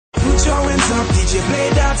up, DJ play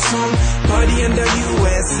that song. Party in the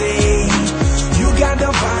USA. You got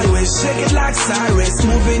the virus, shake it like Cyrus,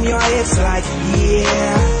 moving your hips like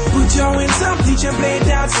yeah. Put your hands up, DJ play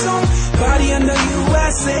that song. Party in the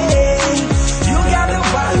USA. You got the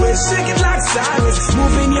virus, shake it like Cyrus,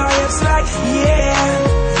 moving your hips like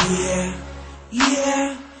yeah. Yeah,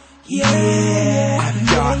 yeah, yeah. I've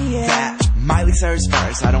got that Miley Cyrus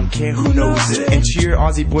virus, I don't care who knows it. And to your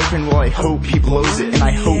Aussie boyfriend, well I hope he blows it. And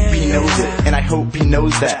I hope he knows it, and I hope he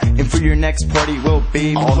knows that. And for your next party, well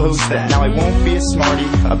babe, I'll host that. Now I won't be a smarty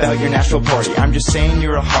about your Nashville party. I'm just saying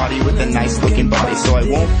you're a hottie with a nice looking body. So I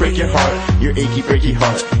won't break your heart, your achy breaky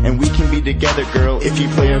heart. And we can be together girl, if you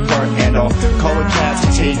play your part. And I'll call a cab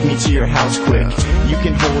to take me to your house quick. You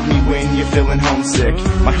can hold me when you're feeling homesick.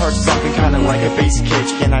 My heart's bumping kinda like a bass kick.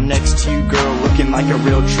 And I'm next to you girl, looking like a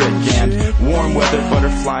real trick. And warm weather,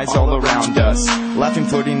 butterflies all around us. Laughing,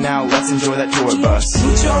 floating now, let's enjoy that tour bus.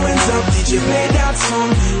 Put your hands up, DJ play that song.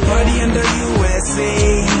 Party in the USA.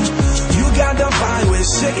 You got the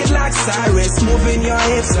virus, shake it like Cyrus, moving your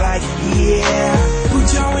hips like yeah.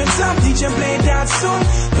 Put your hands up, DJ play that song.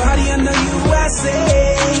 Party in the USA.